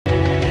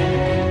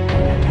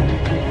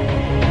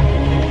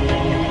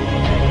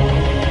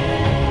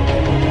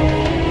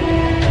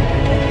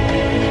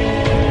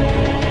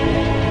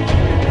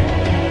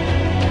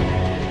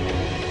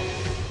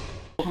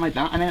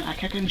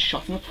kept getting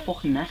shot in the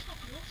fucking neck.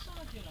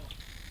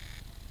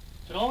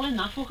 They're all in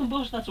that fucking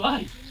bus, that's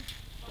why.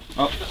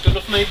 Oh. That's good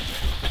enough for me.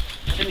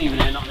 Didn't even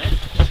hear nothing.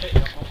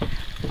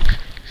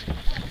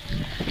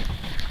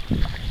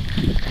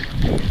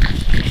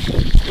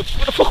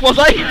 Where the fuck was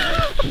I?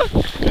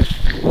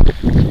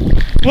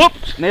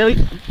 Whoops, nearly.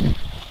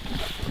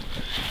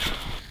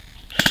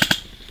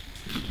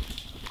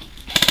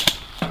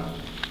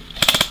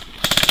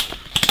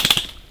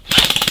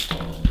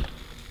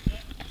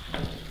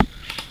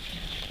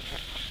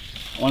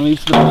 I want to leave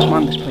to the bus,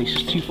 man. This place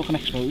is too fucking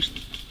exposed.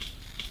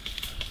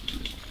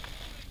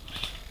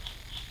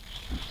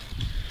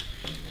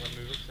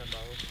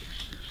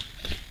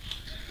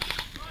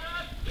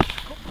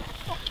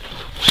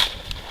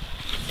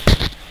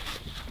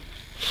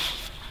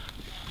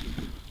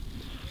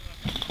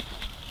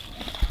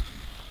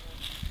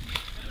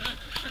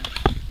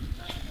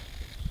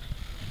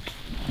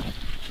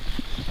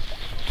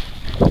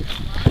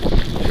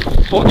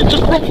 Fucking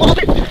just broke lost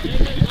it!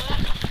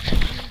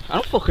 I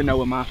don't fucking know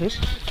where Mark is.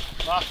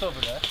 Mark's over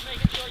there.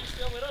 Making sure you're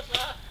still with us,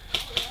 lad.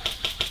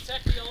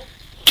 Protect the old.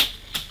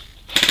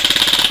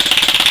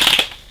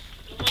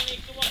 Someone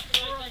needs to watch the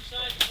right hand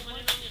side coming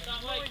in on you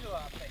that way.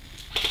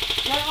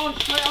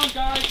 Straight on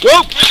guys!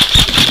 Whoa!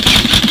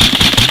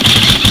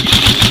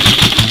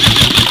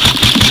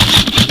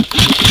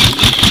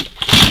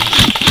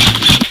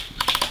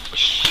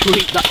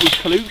 Sweet, that was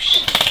close.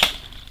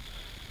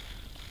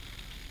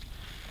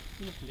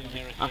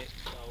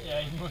 Yeah,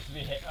 he must be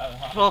hit.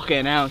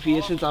 Fucking hell, if he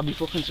isn't, I'll be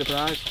fucking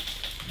surprised.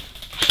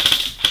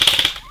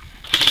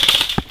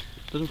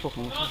 Doesn't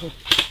fucking look like it.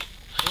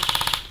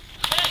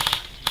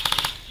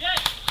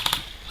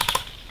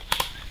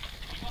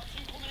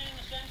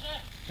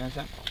 There's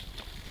that.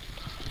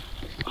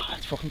 Oh,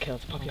 it's fucking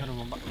killed. Pop you.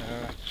 Run back there,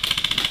 alright.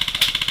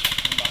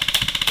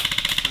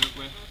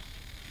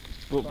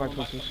 Run back. By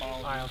pluses.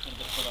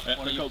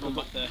 Come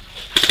back there.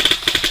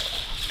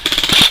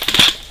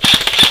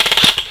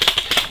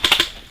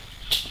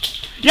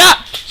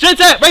 Yeah! Sit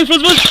there! Range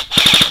plus.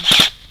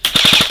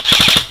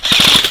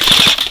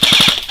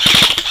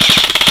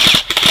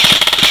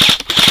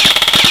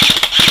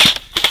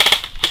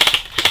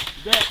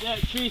 There,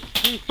 tree.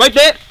 Right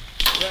there!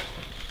 Yeah.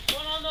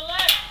 One on the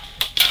left!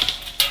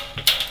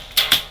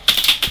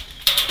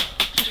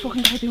 What's this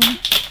fucking guy doing?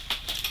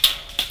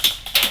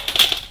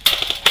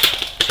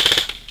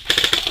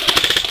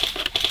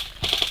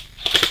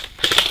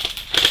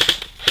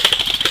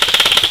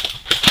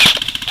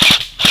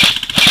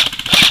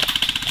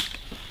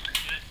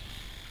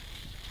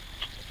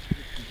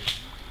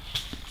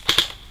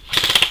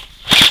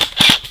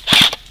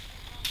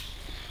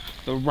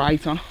 The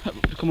right on,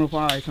 coming up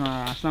right on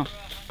our ass now.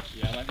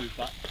 Yeah, I might move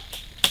back.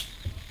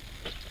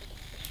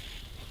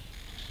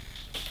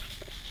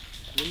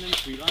 Win them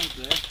 3 lines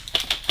there.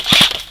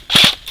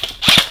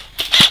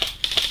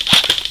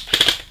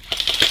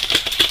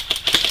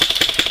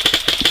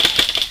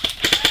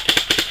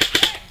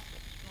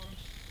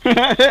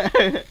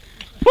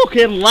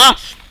 Fucking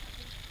last!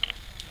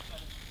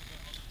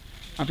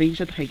 I think he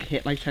said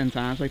hit like 10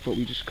 times, like, but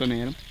we just couldn't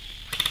hear him.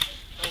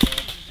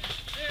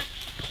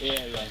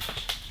 Yeah.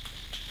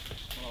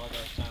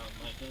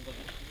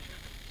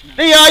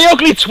 Hey, you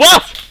ugly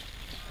twat!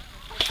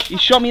 He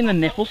shot me in the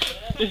nipple.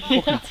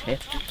 Fucking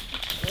tit.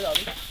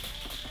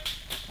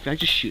 Did I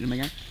just shoot him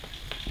again?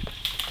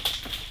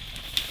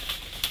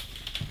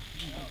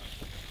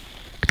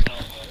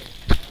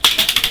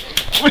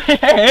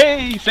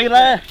 Hey, see you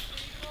there.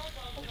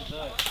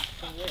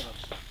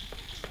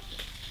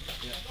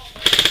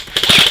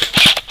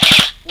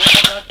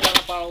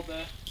 Barrel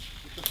there.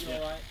 You should be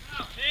alright.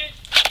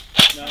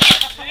 No.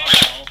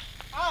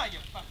 Ah, you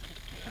fucking.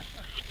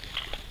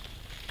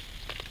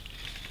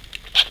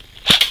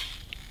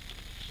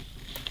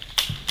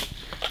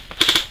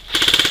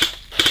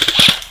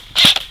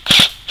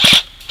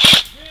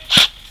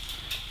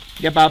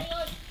 Yeah, Bob.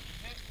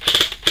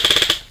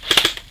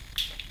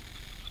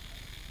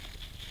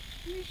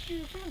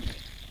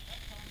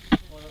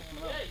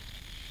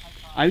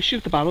 I would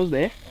shoot the barrels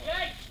there.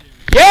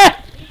 Yeah!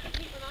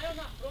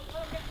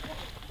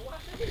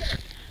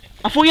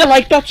 I thought you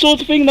liked that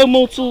sort of thing, though,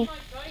 multiple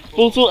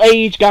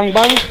age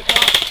gangbang.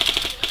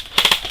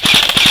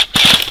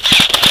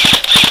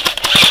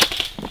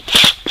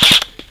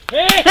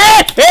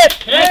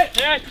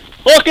 Hit!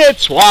 Fucking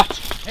twat!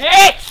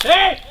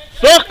 Hit!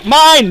 Fuck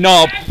my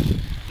knob!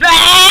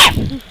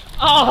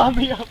 Oh,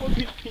 me up on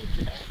me.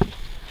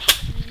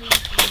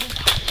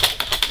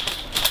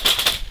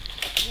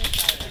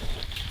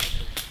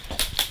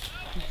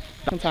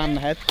 Second time in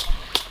the head.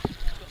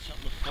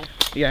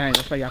 Yeah,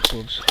 that's why you have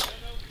gloves.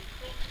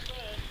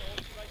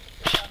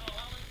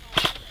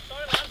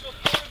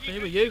 Who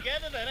were you?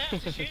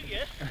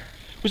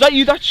 Was that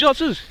you that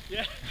shot us?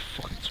 Yeah.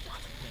 Fucking twat.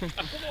 I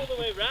come all the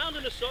way round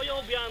and I saw you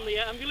all behind the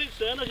ambulance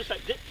there and I was just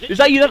like dip. Is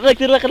that you that like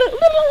did like a little?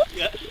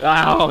 Yeah.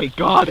 Oh my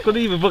god, I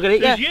couldn't even fucking hit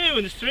you. There's you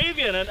and there's 3 of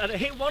you and I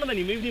hit one and then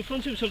he moved in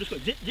front of him so I'm just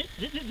going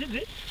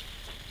dip.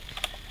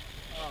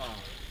 Oh.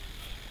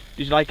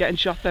 Did you like getting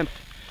shot then?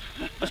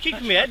 was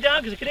keeping my head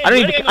down because I could hear.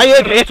 I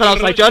heard it and I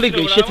was like, Johnny,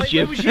 great shit at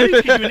you. It was you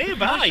because you were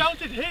nearby. I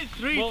shouted hit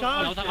 3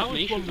 times. No, that was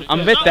me. I'm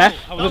a bit deaf.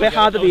 I'm a bit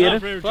hard of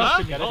hearing.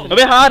 Huh? A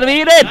bit hard of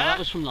hearing. That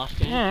was from last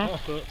game.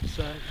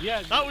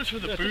 Yeah, that was for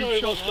the boom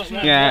shot, wasn't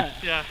it? Yeah.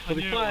 Yeah.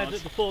 We fired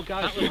at the 4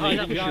 guys That was me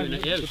that was behind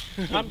shooting at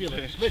you.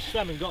 ambulance, missed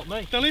them and got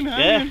me. Tell him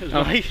Yeah.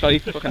 Oh, sorry,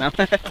 fucking hell.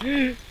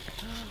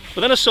 But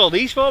then I saw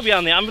these 4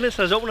 behind the ambulance.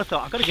 And I was up and I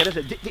thought, I've got to get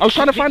it. I was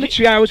trying to find the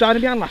tree I was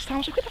hiding behind last time. I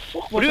was like, what the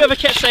fuck But was whoever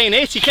kept saying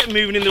hit, he kept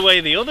moving in the way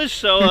of the others.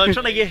 So I'm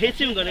trying to get hit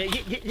him. Going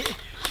hit.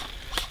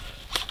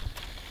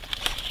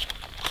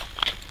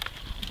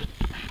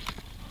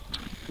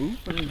 Ooh,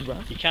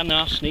 You can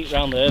now sneak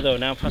round there though.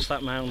 Now past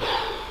that mound.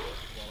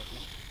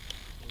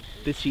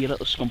 did see a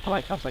little scumper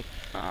like, I was like,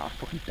 ah,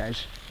 fucking Des.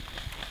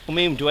 Well,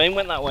 me and Dwayne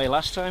went that way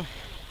last time.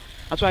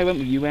 That's why I went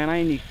with you, and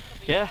I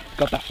Yeah.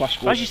 got that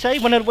flash. As you say,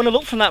 when I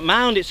looked from that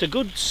mound, it's a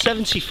good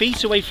 70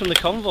 feet away from the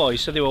convoy,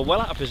 so they were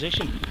well out of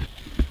position.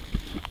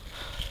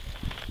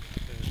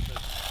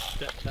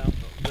 Stepped out,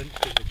 got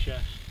lynched in the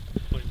chest.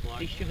 Point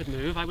blank. He should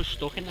move. I was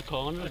stuck in the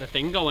corner of the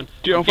thing going,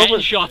 Do you I'm know getting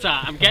what- shot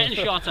at, I'm getting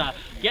shot at,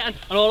 and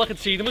all I could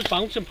see them was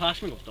bouncing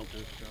past me. Go,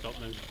 stop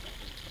moving.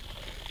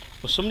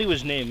 Well, somebody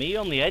was near me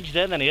on the edge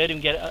there, then I heard him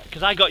get,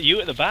 because I got you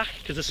at the back,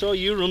 because I saw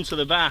you run to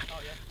the back,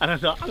 and I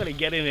thought, I'm going to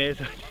get in here.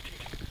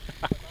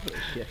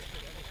 Shit.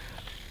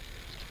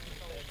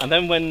 And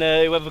then when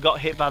whoever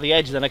got hit by the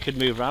edge, then I could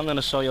move around, then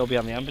I saw you all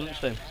behind the ambulance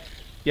then.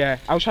 Yeah,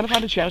 I was trying to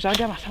find the tree I was hiding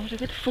behind last time. I was like,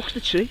 where the fuck's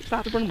the tree?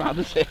 Started running around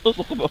in circles,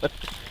 look above it.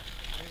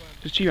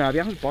 There's a tree right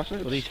behind the boss.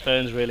 Well, these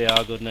ferns really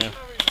are good now.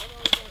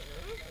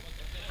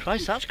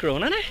 Christ, that's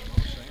grown, hasn't it?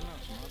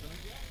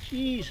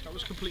 Jeez. That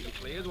was completely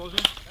cleared,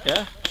 wasn't it?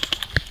 Yeah.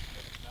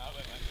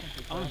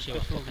 I want to see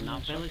what fucking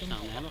that village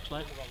down there looks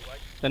like.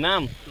 The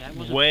Nam. Yeah, it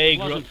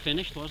wasn't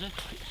finished, was it?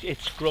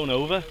 It's grown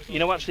over. You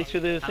know, actually through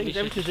the That'd things, be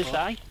everything's this 6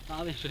 high.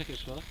 That'll be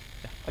 6 foot.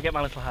 I'll get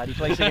my little hidey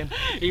place again.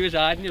 He was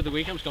hiding the other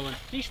week, I was going,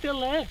 he's still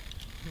there.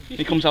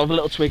 He comes out with a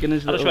little twig in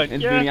his I just little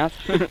went, in yeah.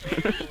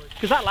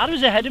 Because that lad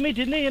was ahead of me,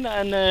 didn't he? And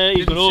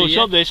he's going, oh, see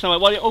stop this. And I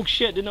went, oh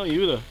shit, didn't know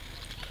you either.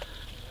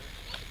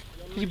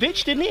 He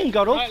bitched, didn't he? And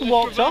got up and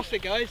walked off.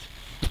 Guys.